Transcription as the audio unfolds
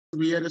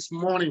be here this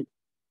morning.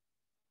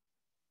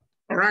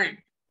 All right.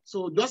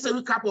 So just a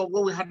recap of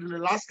what we had in the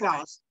last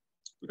class.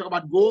 We talked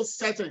about goal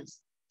settings.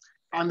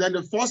 And then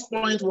the first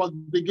point was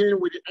beginning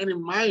with the end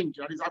in mind.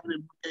 That is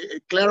having a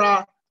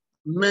clearer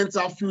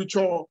mental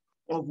future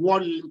of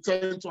what you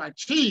intend to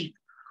achieve.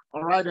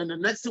 All right. And the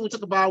next thing we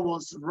talked about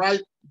was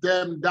write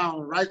them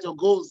down, write your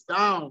goals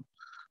down.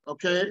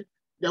 Okay.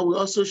 Then we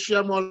also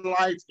share more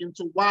light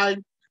into why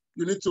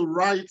you need to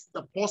write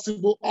the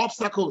possible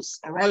obstacles,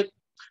 all right,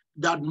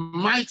 that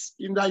might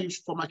hinder you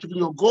from achieving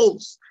your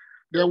goals.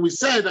 Then we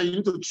said that you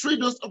need to treat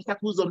those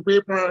obstacles on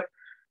paper.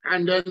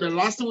 And then the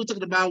last thing we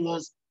talked about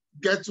was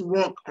get to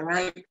work, all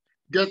right?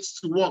 Get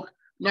to work.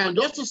 Now,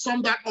 just to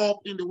sum that up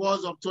in the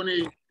words of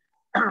Tony,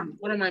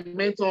 one of my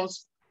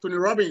mentors, Tony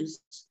Robbins,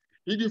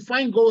 he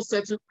defined goal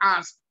setting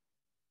as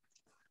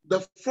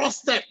the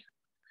first step,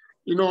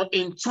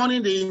 in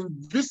turning the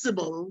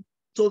invisible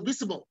to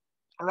visible,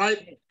 all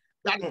right?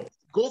 That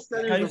goal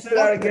setting. Can you say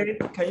that again?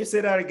 Can you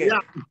say that again?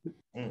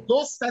 Yeah.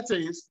 Goal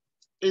settings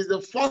is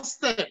the first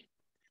step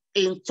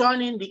in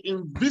turning the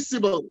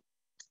invisible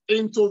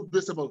into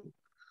visible.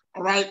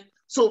 All right.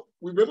 So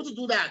we'll be able to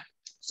do that.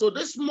 So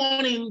this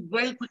morning,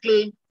 very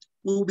quickly,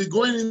 we will be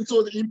going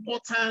into the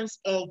importance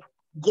of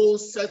goal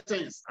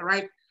settings. All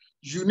right.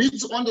 You need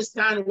to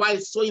understand why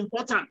it's so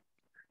important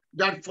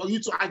that for you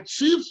to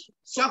achieve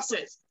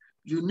success,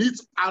 you need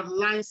to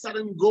outline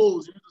certain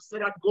goals. You need to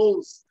set up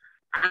goals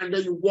and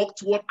then you work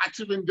toward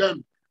achieving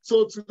them.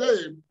 So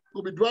today,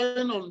 we'll be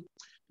drawing on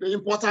the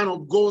importance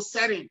of goal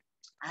setting.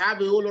 I have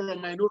a whole lot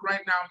on my note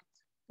right now,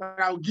 but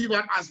I'll give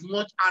it as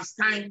much as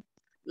time,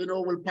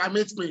 will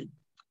permit me.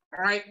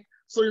 All right.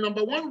 So the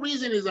number one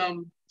reason is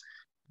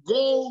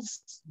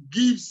goals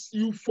gives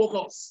you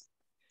focus.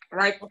 All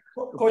right.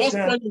 Coach,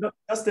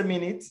 just a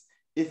minute.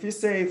 If you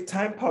say if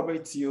time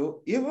permits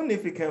you, even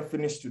if you can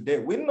finish today,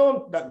 we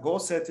know that goal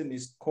setting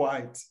is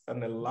quite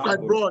an elaborate.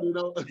 Quite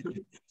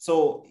broad,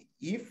 So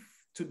if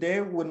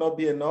today will not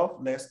be enough,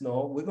 let's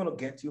know. We're going to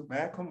get you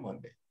back on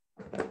Monday.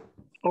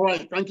 All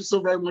right. Thank you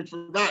so very much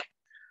for that.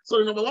 So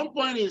the number one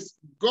point is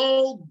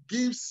goal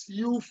gives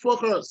you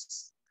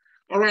focus.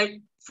 All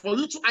right. For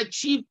you to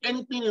achieve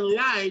anything in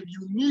life,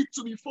 you need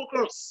to be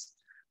focused.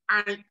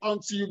 And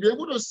until you be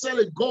able to set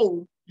a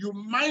goal, you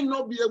might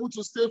not be able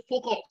to stay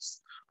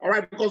focused. All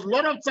right. Because a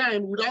lot of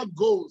time without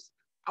goals,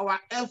 our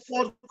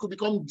effort could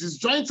become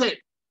disjointed.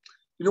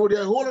 There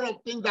are a whole lot of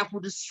things that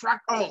could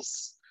distract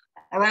us.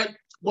 All right.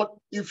 But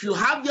if you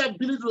have the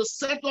ability to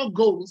set your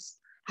goals,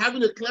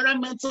 having a clearer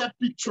mental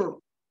picture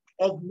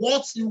of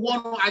what you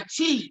want to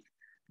achieve,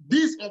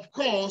 this, of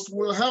course,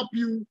 will help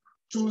you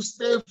to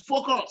stay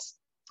focused.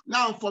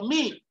 Now, for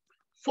me,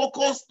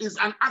 focus is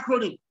an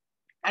acronym.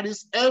 That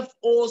is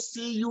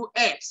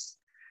FOCUS.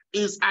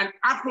 Is an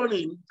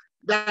acronym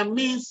that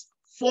means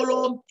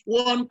follow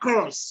one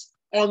course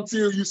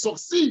until you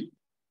succeed.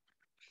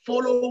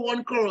 Follow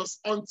one course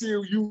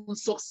until you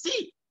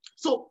succeed.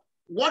 So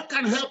what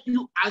can help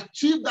you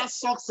achieve that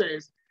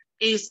success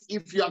is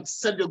if you have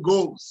set the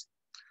goals.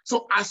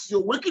 So as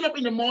you're waking up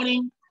in the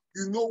morning,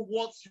 you know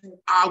what you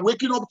are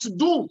waking up to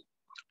do, all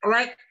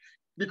right?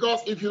 Because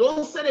if you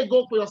don't set a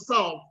goal for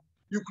yourself,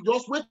 you could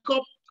just wake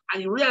up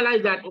and you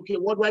realize that, okay,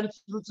 what do I need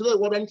to do today?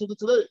 What do I need to do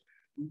today?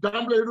 You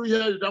dabble a little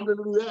here, you dabble a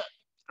little there,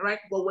 all right?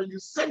 But when you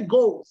set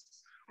goals,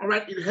 all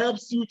right, it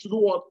helps you to do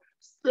what?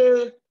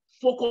 Stay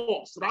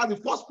focused. So that's the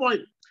first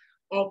point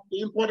of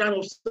the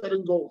importance of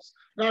setting goals.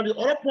 Now, the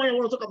other point I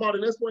want to talk about,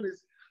 the next point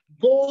is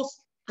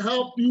goals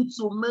help you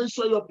to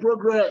measure your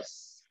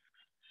progress.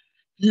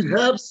 It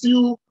helps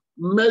you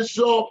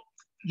measure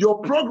your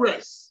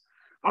progress.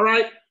 All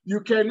right.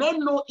 You cannot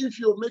know if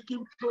you're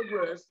making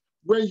progress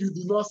when you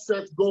do not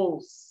set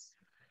goals.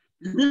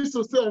 You need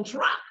to stay on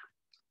track.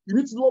 You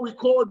need to do what we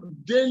call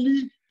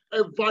daily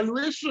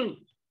evaluation.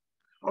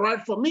 All right.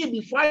 For me,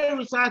 before I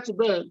retire to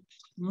bed,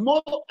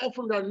 more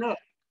often than not,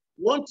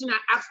 one thing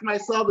I ask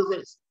myself is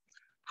this: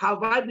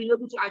 have I been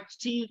able to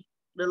achieve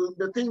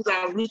the things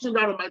that I've written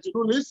down on my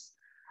to-do list?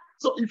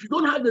 So if you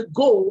don't have a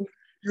goal,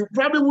 you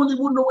probably won't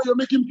even know when you're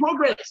making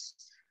progress.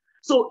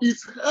 So it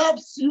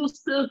helps you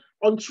stay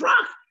on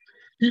track.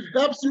 It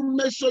helps you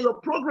measure your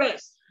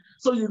progress.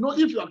 So you know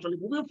if you're actually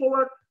moving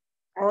forward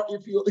or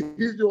if you're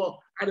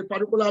at a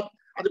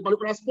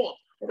particular spot.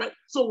 All right.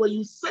 So when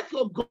you set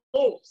your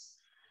goals,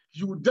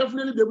 you will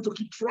definitely be able to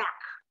keep track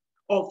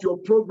of your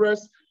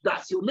progress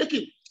that you're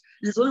making.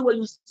 It's only when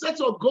you set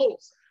your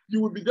goals, you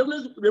will be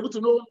definitely be able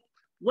to know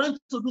when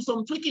to do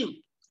some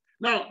tweaking.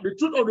 Now, the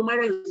truth of the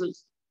matter is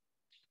this: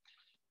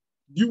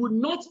 you will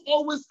not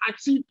always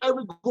achieve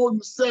every goal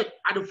you set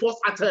at the first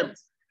attempt,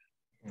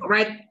 all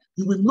right?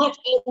 You will not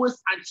always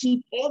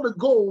achieve all the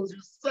goals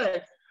you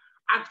set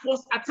at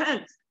first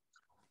attempt.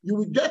 You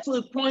will get to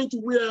a point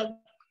where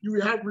you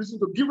will have reason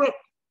to give up,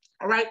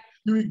 all right?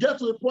 You will get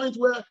to a point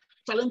where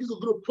challenges are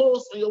going to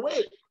pose on your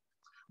way.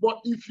 But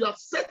if you have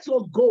set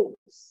your goals,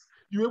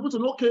 you're able to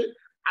know, okay,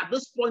 at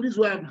this point, this is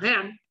where I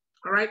am,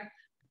 all right?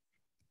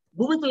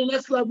 Moving to the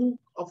next level,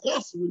 of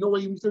course, we know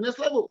when you move to the next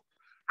level.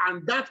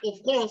 And that,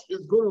 of course,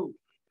 is going to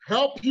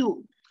help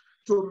you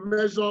to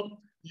measure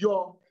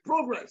your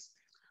progress.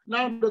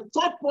 Now, the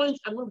third point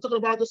I'm going to talk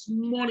about this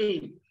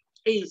morning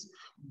is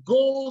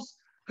goals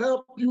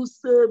help you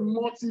stay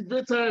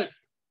motivated.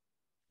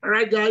 All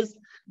right, guys,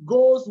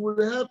 goals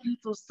will help you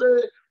to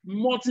stay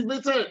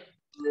motivated.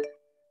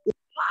 In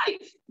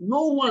life,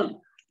 no one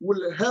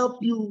will help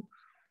you,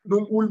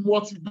 will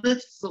motivate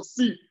to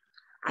succeed.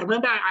 I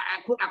remember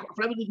I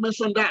probably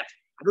mentioned that.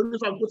 I don't know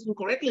if I'm putting it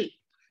correctly.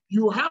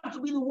 You have to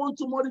be the one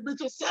to motivate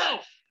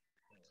yourself.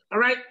 All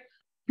right?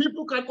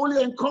 People can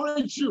only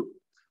encourage you,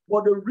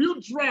 but the real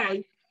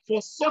drive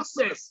for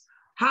success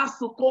has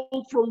to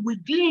come from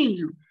within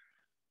you.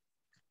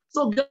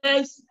 So,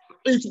 guys,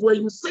 it's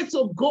when you set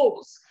your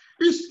goals,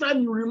 each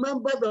time you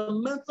remember the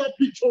mental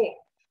picture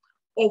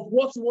of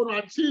what you want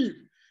to achieve,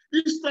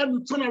 each time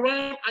you turn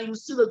around and you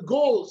see the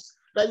goals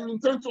that you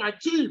intend to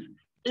achieve,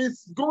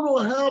 it's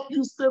going to help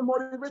you stay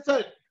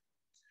motivated,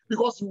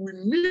 because you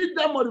will need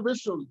that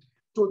motivation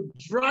to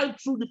drive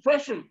through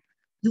depression.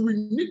 You will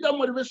need that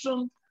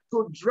motivation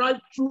to drive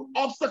through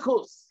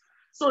obstacles.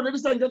 So,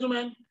 ladies and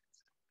gentlemen,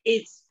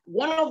 it's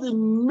one of the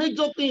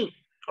major things,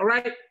 all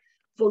right,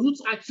 for you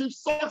to achieve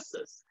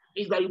success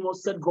is that you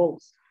must set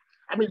goals.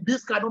 I mean,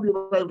 this cannot be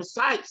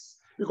emphasized,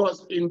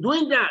 because in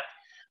doing that,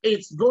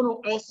 it's going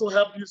to also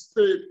help you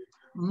stay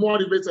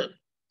motivated.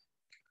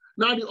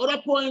 Now, the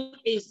other point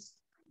is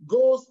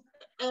goals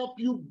help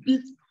you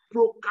beat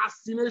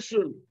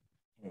procrastination.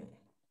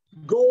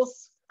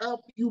 Goals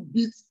help you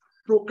beat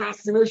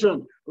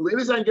procrastination.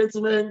 Ladies and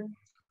gentlemen,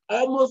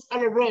 almost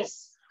all of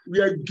us, we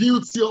are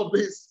guilty of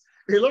this.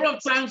 A lot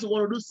of times we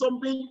want to do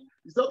something,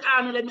 you say,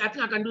 okay, no, I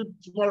think I can do it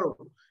tomorrow.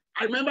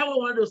 I remember when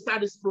we wanted to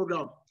start this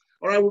program.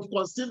 All right, we've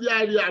conceived the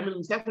idea. I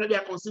mean, maybe I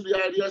conceived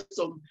the idea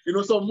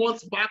some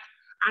months back,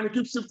 and we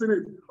keep shifting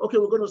it. Okay,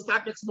 we're going to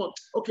start next month.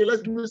 Okay,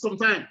 let's give it some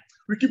time.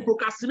 We keep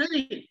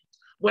procrastinating.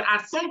 But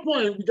at some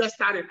point, we just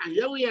started, and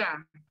here we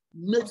are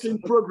making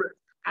progress.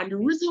 And the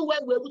reason why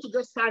we're able to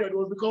get started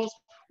was because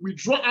we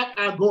draw out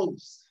our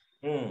goals.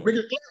 Make it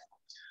clear.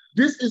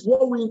 This is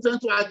what we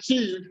intend to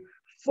achieve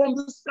from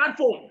this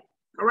platform.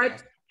 All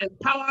right?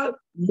 Empower,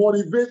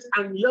 motivate,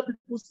 and let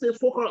people stay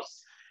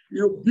focused.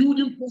 You know,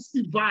 building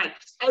positive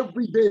vibes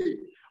every day.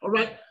 All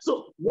right.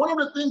 So one of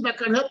the things that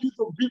can help you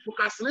to beat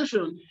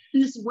procrastination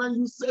is when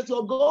you set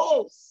your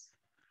goals,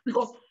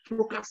 because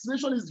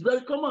procrastination is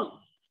very common.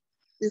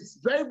 It's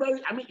very,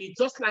 I mean, it's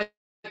just like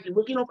you're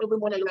waking up every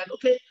morning, you're like,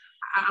 okay,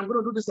 I'm going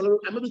to do this a little,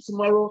 maybe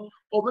tomorrow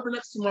or maybe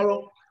next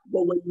tomorrow.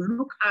 But when you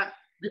look at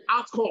the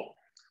outcome,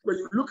 when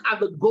you look at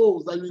the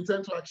goals that you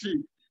intend to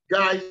achieve,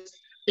 guys,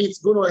 it's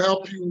going to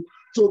help you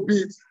to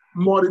beat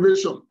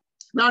motivation.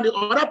 Now, the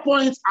other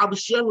point I'll be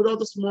sharing with us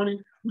this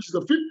morning, which is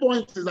the fifth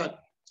point, is that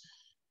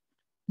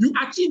you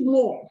achieve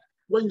more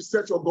when you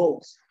set your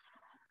goals.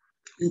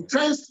 You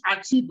tend to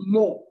achieve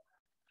more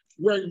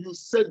when you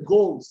set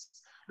goals.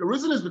 The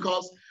reason is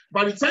because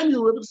by the time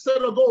you're able to set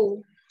a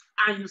goal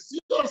and you see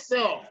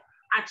yourself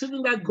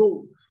achieving that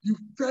goal, you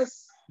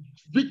taste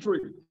victory.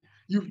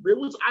 You'll be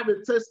able to have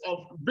a taste of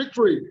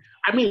victory.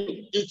 I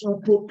mean, it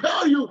will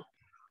propel you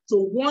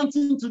to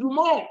wanting to do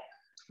more,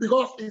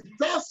 because it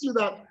tells you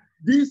that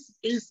this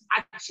is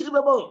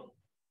achievable.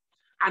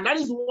 And that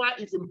is why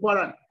it's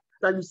important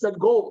that you set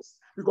goals,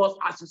 because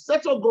as you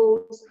set your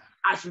goals,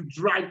 as you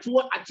drive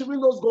toward achieving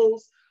those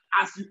goals,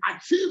 as you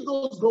achieve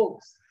those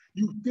goals,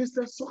 you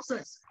tasted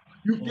success,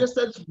 you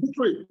tasted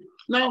victory.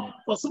 Now,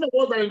 for some of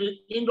us that are in the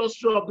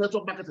industry of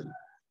network marketing,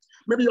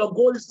 maybe your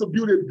goal is to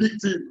build a big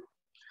team.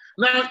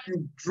 Now,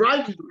 you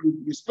drive,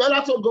 you spell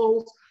out your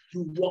goals,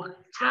 you work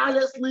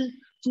tirelessly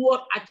toward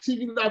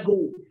achieving that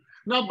goal.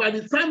 Now, by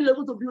the time you're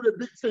able to build a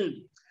big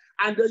team,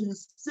 and then you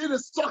see the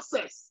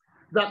success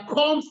that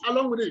comes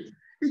along with it,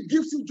 it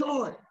gives you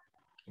joy.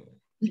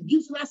 It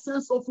gives you that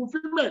sense of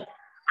fulfillment.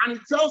 And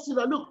it tells you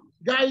that, look,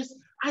 guys,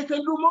 I can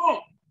do more.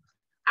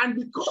 And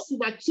because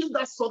you've achieved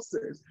that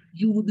success,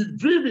 you will be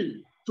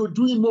driven to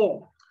doing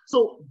more.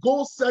 So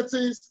goal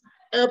settings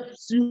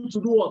helps you to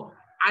do what?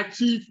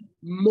 Achieve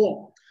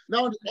more.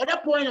 Now, the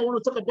other point I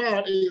want to talk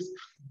about is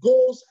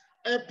goals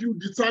help you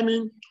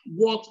determine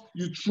what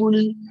you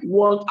truly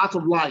want out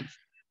of life.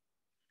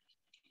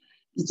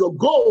 It's a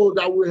goal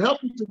that will help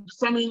you to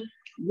determine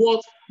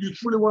what you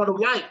truly want out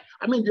of life.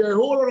 I mean, there are a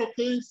whole lot of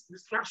things,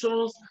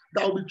 distractions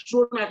that will be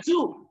thrown at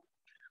you.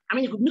 I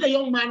mean, you could meet a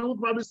young man who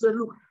probably said,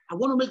 look, I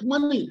want to make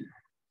money.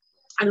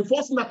 And the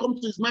first thing that comes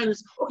to his mind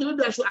is, okay,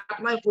 maybe I should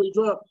apply for a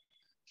job.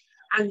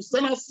 And you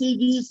send out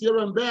CVs here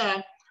and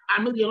there,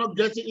 and maybe you're not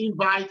getting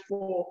invite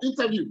for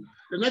interview.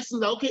 The next thing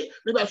is, okay,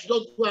 maybe I should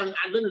just go and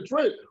learn a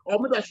trade, or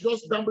maybe I should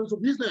just dabble into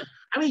business.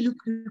 I mean, you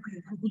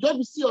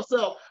just see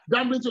yourself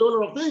dabbling into a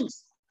lot of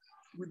things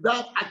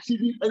without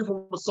achieving any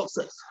form of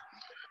success.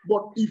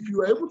 But if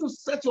you are able to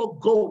set your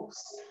goals,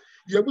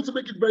 you're able to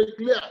make it very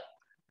clear,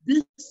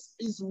 this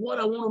is what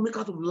I want to make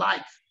out of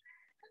life.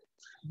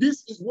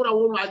 This is what I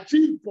want to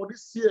achieve for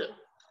this year.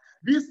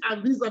 These are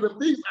the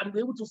things I'm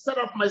able to set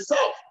up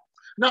myself.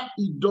 Now,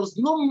 it does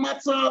not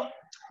matter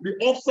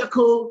the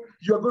obstacle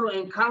you're going to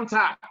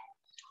encounter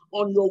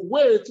on your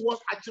way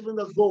towards achieving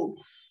this goal.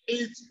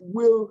 it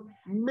will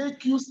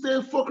make you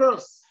stay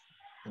focused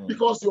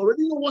because you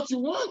already know what you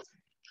want.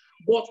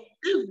 But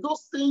if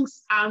those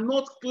things are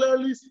not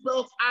clearly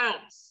spelled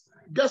out,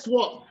 guess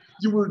what?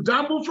 You will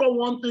gamble from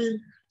one thing.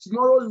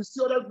 Tomorrow you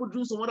see other people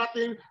doing some other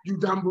thing, you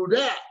gamble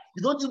there.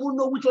 You don't even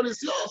know which one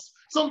is yours.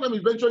 Sometimes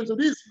you venture into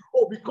this.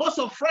 Oh, because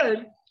your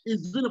friend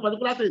is doing a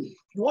particular thing,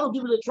 you want to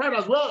give it a try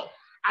as well.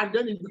 And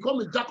then you become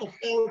a jack of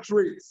all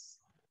trades,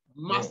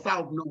 master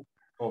of none.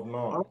 Of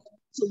none.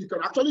 So you can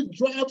actually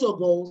draw out your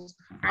goals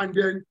and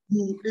then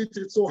you hit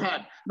it so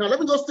hard. Now, let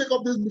me just take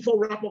up this before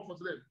we wrap up for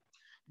today.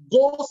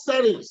 Goal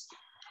settings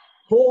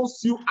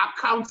holds you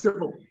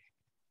accountable.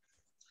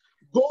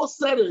 Goal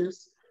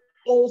settings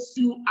holds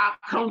you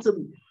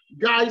accountable.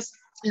 Guys,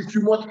 if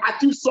you must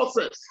achieve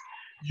success,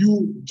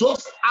 you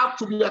just have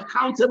to be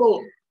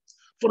accountable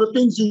for the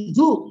things you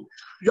do.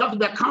 You have to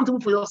be accountable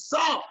for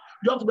yourself.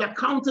 You have to be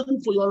accountable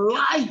for your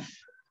life.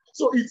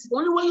 So it's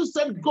only when you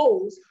set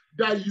goals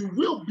that you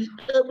will be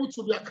able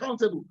to be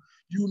accountable.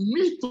 You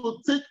need to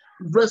take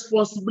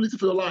responsibility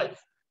for your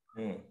life.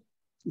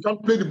 You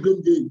can't play the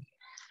blame game.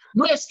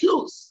 No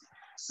excuse.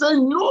 Say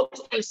no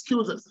to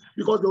excuses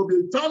because there will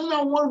be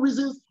 1,001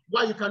 reasons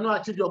why you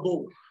cannot achieve your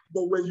goal.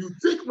 But when you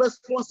take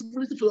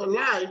responsibility for your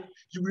life,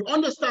 you will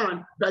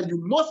understand that you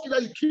must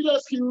either kill your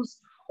excuse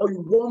or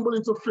you rumble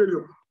into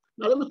failure.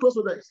 Now, let me close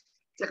with this.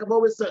 Like I've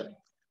always said,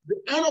 the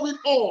end of it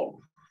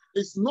all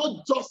is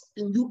not just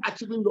in you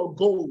achieving your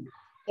goal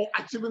or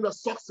achieving the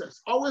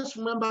success. Always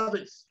remember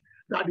this,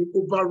 that the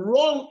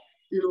overall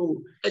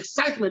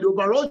excitement, the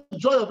overall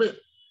joy of it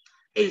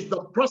is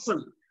the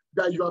person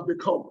that you have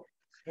become.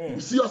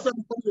 You see yourself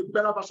becoming a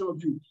better version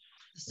of you. You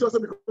see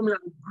yourself becoming a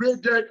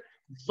greater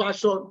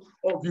version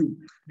of you.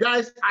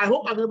 Guys, I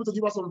hope I've been able to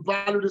give us some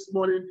value this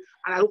morning,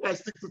 and I hope I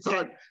stick to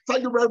time.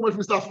 Thank you very much,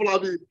 Mr.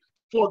 Folabi,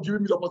 for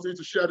giving me the opportunity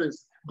to share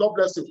this. God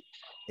bless you.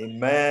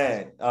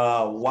 Amen.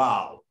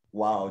 Wow.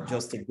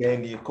 Just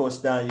again, you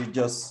Coach Dan, you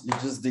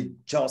just did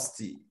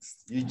justice.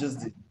 You just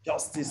did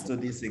justice to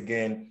this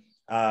again.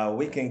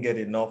 We can get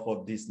enough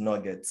of these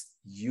nuggets.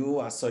 You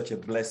are such a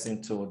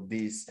blessing to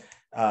this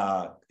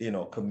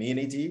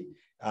community,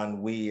 and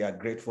we are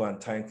grateful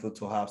and thankful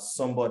to have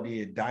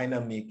somebody, a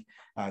dynamic,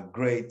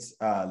 great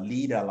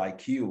leader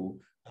like you.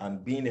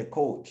 And being a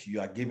coach, you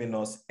are giving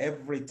us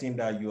everything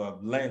that you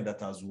have learned that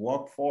has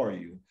worked for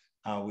you.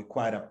 We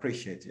quite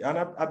appreciate it. And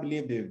I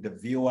believe the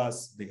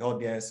viewers, the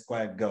audience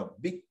quite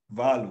got big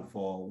value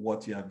for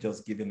what you have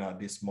just given out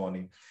this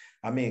morning.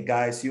 I mean,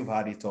 guys, you've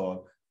had it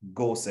all.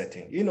 Goal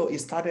setting.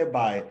 It started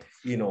by,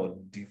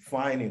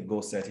 defining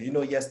goal setting.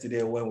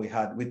 Yesterday when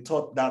we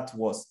thought that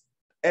was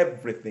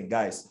everything,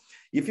 guys.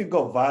 If you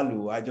got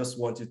value, I just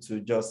wanted to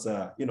just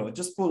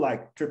put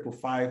like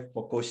 555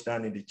 for Coach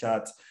Dan in the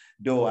chat.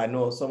 Though I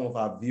know some of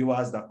our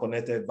viewers that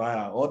connected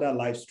via other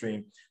live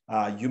stream,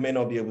 you may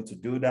not be able to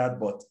do that,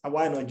 but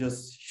why not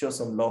just show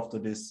some love to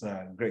this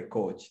great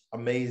coach?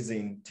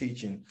 Amazing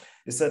teaching.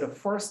 He said the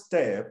first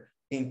step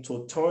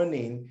into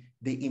turning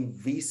the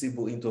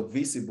invisible into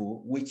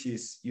visible, which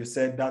is, you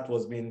said that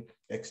was being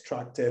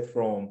extracted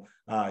from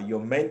your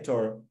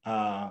mentor,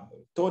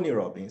 Tony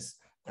Robbins.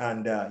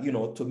 And,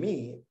 to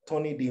me,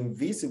 turning the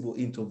invisible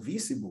into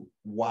visible.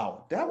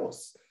 Wow, that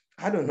was,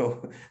 I don't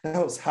know,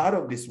 that was out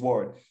of this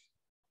world.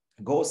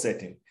 Goal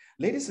setting.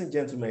 Ladies and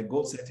gentlemen,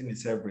 goal setting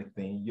is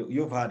everything.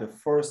 You've had the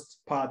first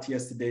part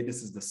yesterday.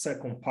 This is the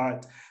second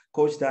part.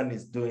 Coach Dan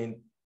is doing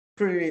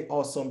pretty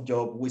awesome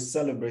job. We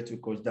celebrate you,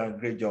 Coach Dan.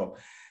 Great job.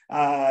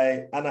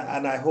 And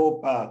I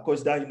hope,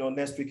 Coach Dan,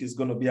 next week is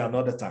going to be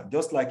another time.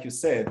 Just like you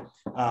said,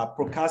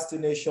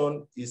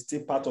 procrastination is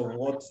still part of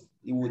what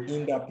it will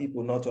hinder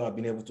people not to have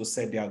been able to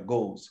set their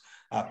goals.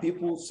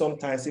 People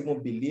sometimes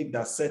even believe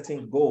that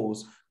setting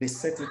goals, they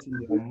set it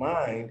in their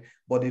mind,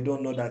 but they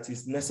don't know that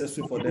it's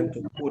necessary for them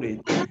to put it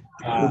in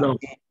a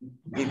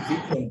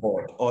vision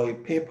board or a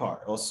paper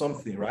or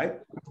something,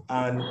 right?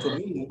 And to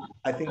me,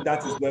 I think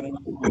that is where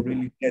most people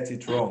really get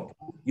it wrong.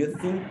 You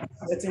think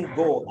setting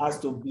goal has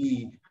to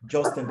be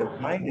just in the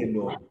mind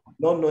alone,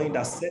 not knowing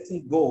that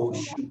setting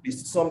goals should be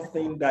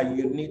something that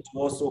you need to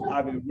also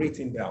have it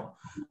written down.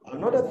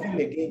 Another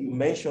thing, again, you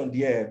mentioned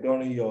here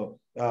during your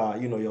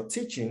your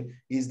teaching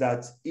is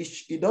that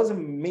it doesn't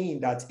mean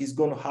that it's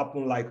going to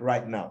happen like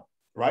right now,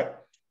 right?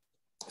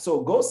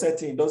 So goal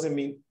setting doesn't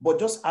mean, but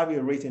just have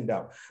it written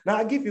down. Now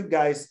I give you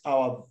guys,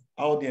 our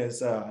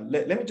audience,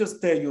 let me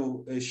just tell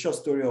you a short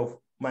story of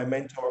my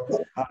mentor.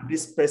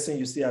 This person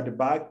you see at the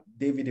back,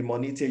 David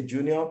Imonite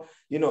Jr.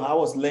 I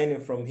was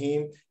learning from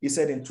him. He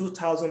said in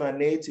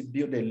 2008, he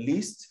built a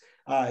list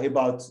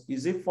about,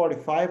 is it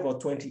 45 or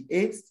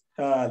 28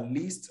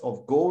 list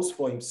of goals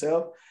for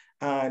himself.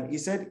 And he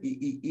said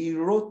he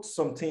wrote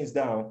some things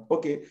down.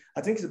 Okay,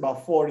 I think it's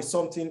about 40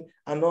 something.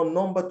 And on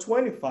number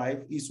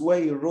 25 is where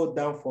he wrote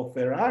down for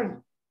Ferrari.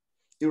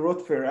 He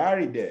wrote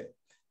Ferrari there.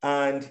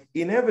 And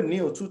he never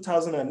knew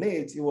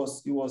 2008, he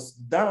was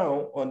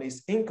down on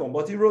his income,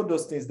 but he wrote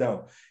those things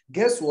down.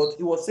 Guess what?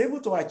 He was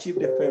able to achieve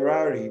the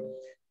Ferrari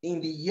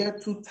in the year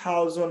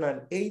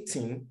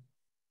 2018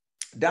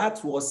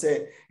 That was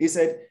he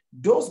said,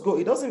 those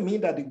goals, it doesn't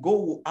mean that the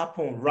goal will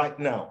happen right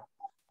now,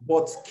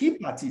 but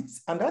keep at it.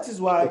 And that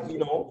is why, you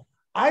know,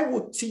 I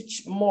would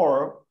teach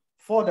more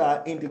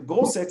further in the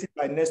goal setting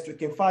by next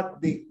week. In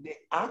fact, the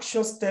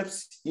action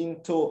steps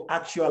into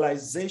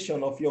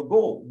actualization of your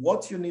goal,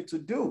 what you need to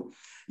do.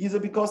 Is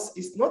it because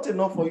it's not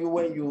enough for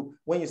you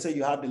when you say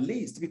you have the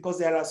list, because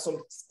there are some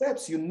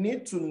steps you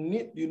need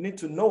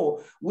to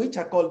know, which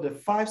are called the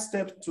 5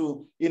 steps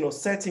to, you know,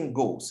 setting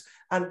goals.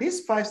 And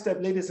this 5 step,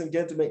 ladies and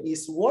gentlemen,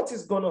 is what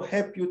is going to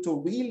help you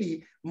to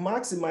really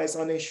maximize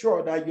and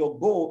ensure that your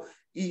goal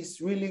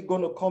is really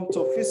going to come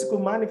to physical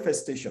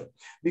manifestation.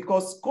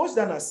 Because Coach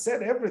Dan has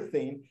said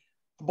everything,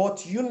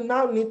 but you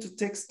now need to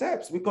take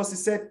steps, because he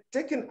said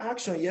taking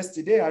action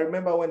yesterday. I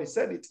remember when he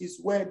said it is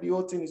where the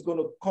whole thing is going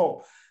to come,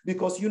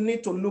 because you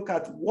need to look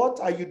at what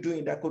are you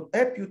doing that could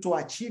help you to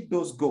achieve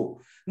those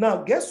goals.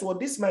 Now, guess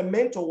what? This my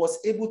mentor was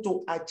able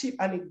to achieve,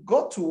 and he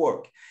got to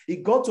work. He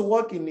got to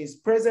work in his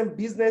present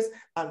business,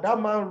 and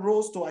that man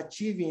rose to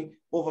achieving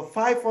over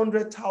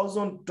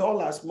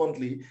 $500,000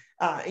 monthly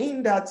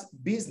in that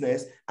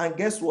business. And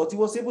guess what? He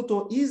was able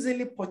to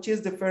easily purchase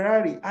the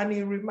Ferrari. And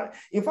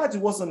in fact,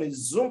 it was on a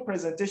Zoom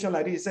presentation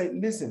like this. He said,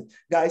 listen,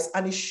 guys,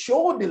 and he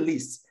showed the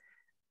list.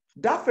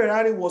 That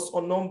Ferrari was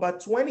on number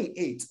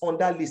 28 on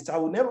that list. I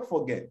will never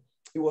forget.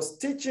 He was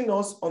teaching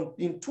us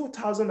in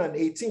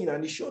 2018,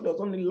 and he showed us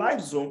on the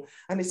live Zoom,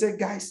 and he said,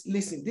 guys,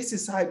 listen, this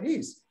is how it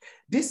is.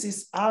 This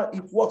is how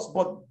it works,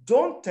 but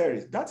don't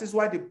tarry. That is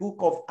why the book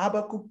of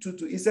Habakkuk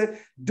 2:2, he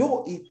said,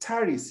 though it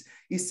tarries,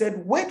 he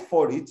said, wait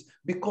for it,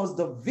 because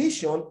the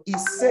vision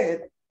is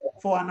set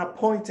for an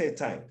appointed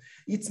time.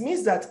 It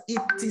means that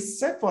it is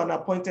set for an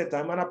appointed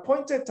time. An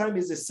appointed time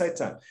is a set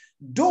time.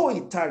 Though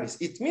it tarries,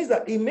 it means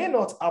that it may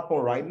not happen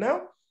right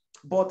now,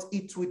 but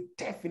it will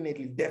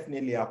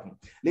definitely happen.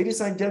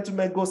 Ladies and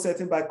gentlemen, Goal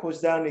Setting by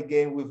Coach Dan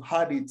again. We've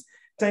had it.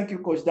 Thank you,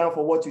 Coach Dan,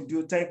 for what you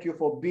do. Thank you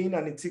for being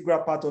an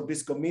integral part of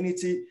this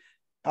community.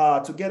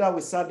 Together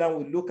we sat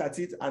down, we look at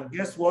it, and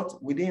guess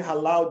what? We didn't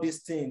allow this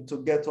thing to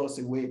get us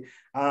away.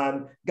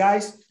 And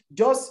guys,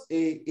 just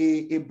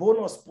a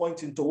bonus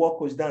point into what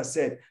Coach Dan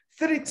said.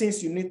 3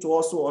 things you need to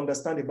also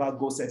understand about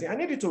goal setting. I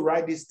need you to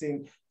write this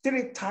thing.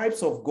 3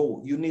 types of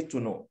goal you need to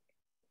know.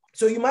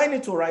 So you might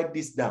need to write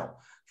this down.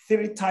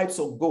 3 types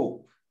of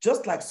goal,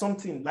 just like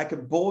something like a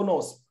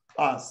bonus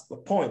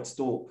point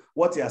to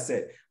what he has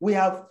said. We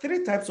have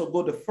 3 types of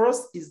goal. The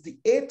first is the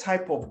A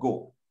type of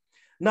goal.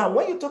 Now,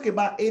 when you talk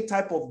about A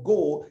type of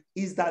goal,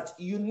 is that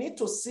you need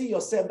to see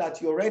yourself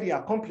that you already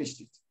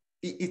accomplished it.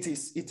 It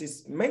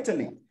is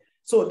mentally.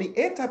 So the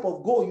A type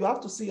of goal, you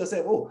have to see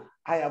yourself, oh,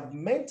 I have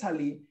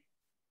mentally,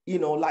 you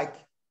know, like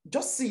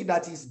just see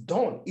that it's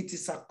done. It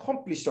is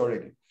accomplished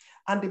already.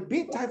 And the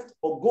B type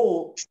of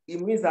goal,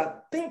 it means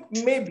that think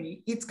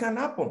maybe it can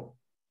happen.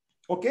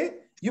 Okay?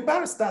 You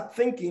better start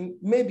thinking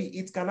maybe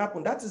it can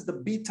happen. That is the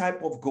B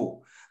type of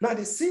goal. Now,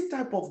 the C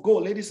type of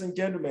goal, ladies and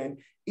gentlemen,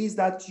 is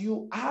that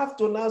you have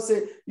to now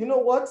say, you know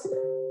what?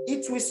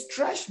 It will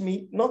stretch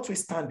me,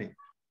 notwithstanding.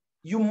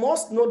 You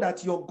must know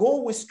that your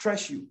goal will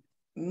stretch you.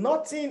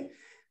 Nothing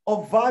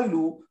of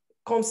value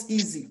comes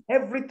easy.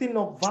 Everything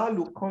of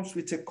value comes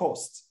with a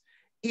cost.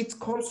 It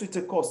comes with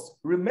a cost.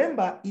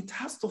 Remember, it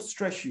has to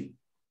stretch you.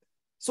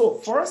 So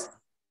first,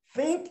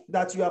 think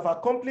that you have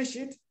accomplished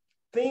it.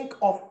 Think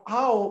of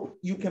how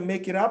you can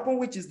make it happen,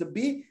 which is the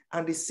B,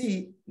 and the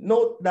C,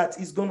 note that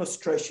it's going to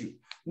stretch you.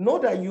 Know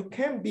that you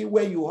can be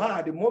where you are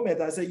at the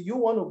moment. I say you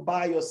want to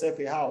buy yourself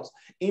a house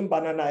in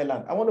Banana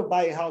Island. I want to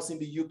buy a house in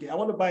the UK. I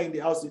want to buy in the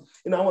house.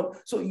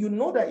 So you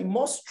know that it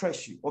must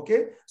stretch you.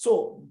 Okay.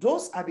 So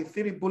those are the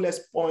 3 bullet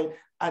points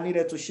I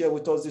needed to share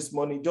with us this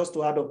morning, just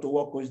to add up to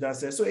what Coach Dan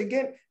said. So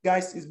again,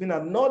 guys, it's been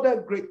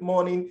another great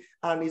morning,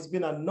 and it's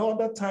been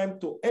another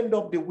time to end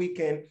up the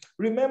weekend.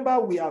 Remember,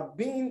 we have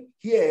been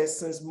here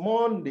since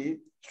Monday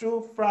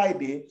through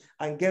Friday,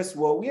 and guess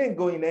what? We ain't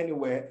going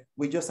anywhere.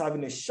 We're just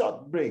having a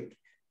short break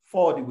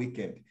for the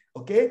weekend,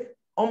 okay?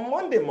 On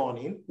Monday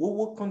morning, we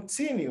will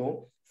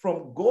continue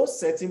from goal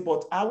setting,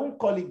 but I won't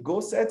call it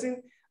goal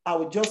setting. I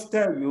will just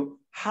tell you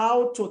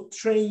how to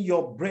train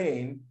your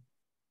brain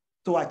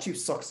to achieve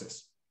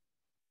success,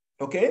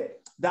 okay?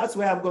 That's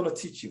where I'm gonna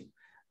teach you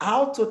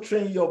how to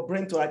train your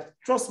brain to achieve.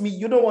 Trust me,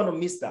 you don't wanna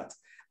miss that.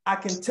 I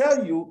can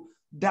tell you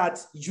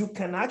that you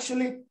can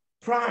actually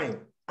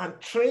prime and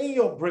train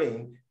your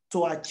brain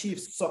to achieve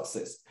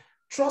success.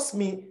 Trust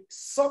me,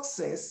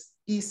 success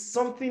is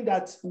something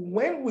that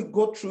when we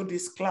go through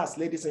this class,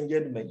 ladies and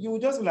gentlemen, you will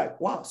just be like,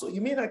 wow, so you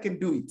mean I can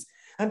do it?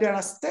 And there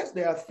are steps,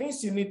 there are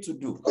things you need to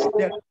do.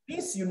 There are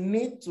things you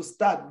need to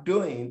start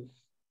doing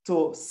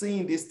to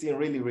seeing this thing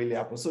really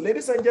happen. So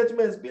ladies and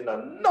gentlemen, it's been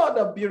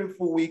another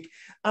beautiful week.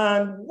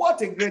 And what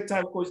a great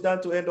time, Coach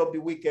Dan, to end up the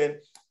weekend.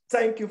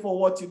 Thank you for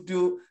what you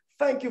do.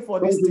 Thank you for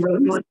this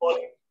morning.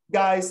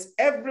 Guys,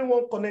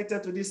 everyone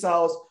connected to this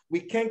house, we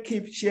can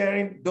keep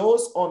sharing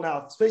those on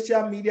our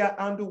social media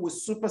and we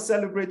super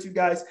celebrate you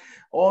guys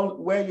all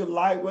where you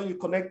like, when you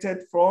connected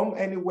from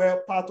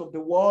anywhere part of the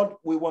world.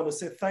 We want to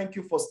say thank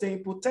you for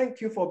staying put.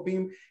 Thank you for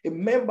being a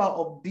member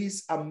of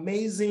this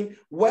amazing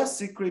Wealth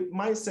Secret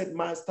Mindset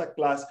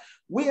Masterclass.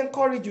 We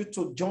encourage you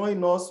to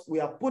join us. We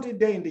have put it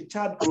there in the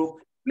chat group.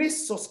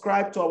 Please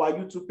subscribe to our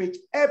YouTube page.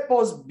 Help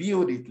us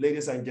build it,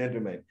 ladies and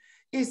gentlemen.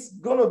 It's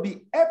going to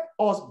be help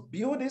us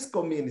build this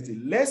community.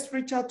 Let's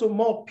reach out to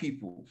more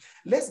people.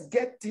 Let's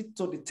get it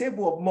to the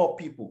table of more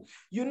people.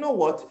 You know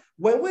what?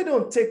 When we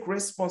don't take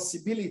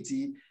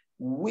responsibility,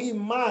 we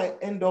might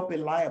end up a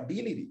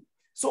liability.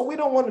 So we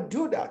don't want to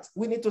do that.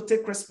 We need to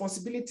take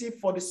responsibility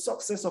for the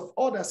success of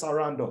others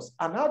around us.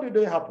 And how do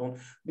they happen?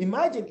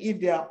 Imagine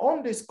if they are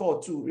on this call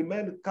to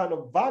remember the kind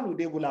of value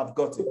they will have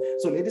gotten.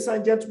 So ladies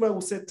and gentlemen,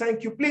 we say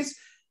thank you. Please,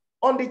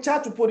 on the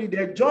chat to put it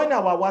there, join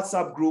our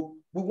WhatsApp group.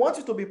 We want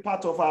you to be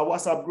part of our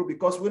WhatsApp group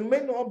because we may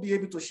not be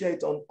able to share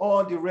it on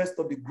all the rest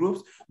of the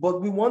groups, but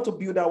we want to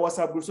build our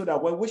WhatsApp group so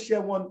that when we share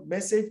one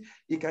message,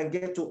 it can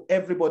get to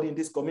everybody in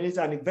this community,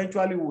 and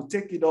eventually we'll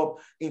take it up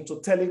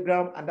into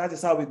Telegram, and that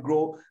is how we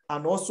grow.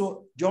 And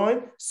also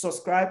join,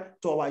 subscribe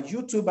to our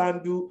YouTube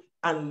handle,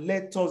 and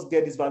let us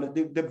get this value.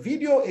 The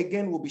video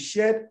again will be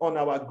shared on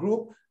our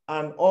group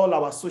and all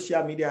our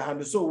social media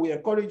handles. So we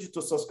encourage you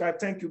to subscribe.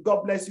 Thank you.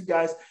 God bless you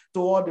guys.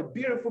 To all the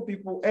beautiful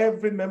people,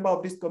 every member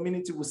of this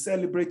community will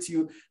celebrate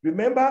you.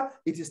 Remember,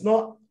 it is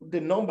not the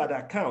number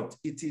that counts.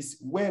 It is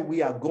where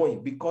we are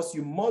going, because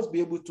you must be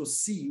able to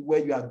see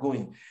where you are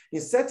going.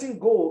 In setting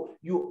goal,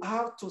 you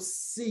have to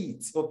see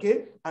it,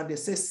 okay? And they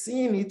say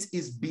seeing it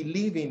is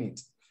believing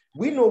it.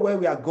 We know where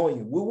we are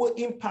going. We will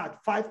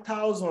impact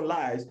 5,000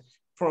 lives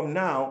from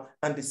now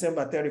and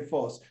December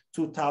 31st,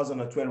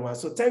 2021.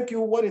 So thank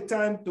you. What a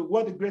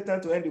great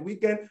time to end the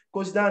weekend.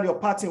 Coach Dan, your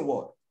parting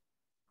word.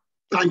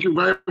 Thank you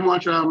very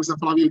much, Mr.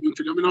 Falabi. You've been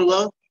phenomenal.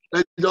 Well,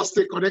 let's just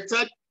stay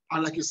connected.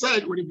 And like you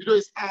said, when the video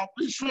is out,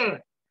 please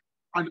share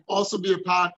and also be a part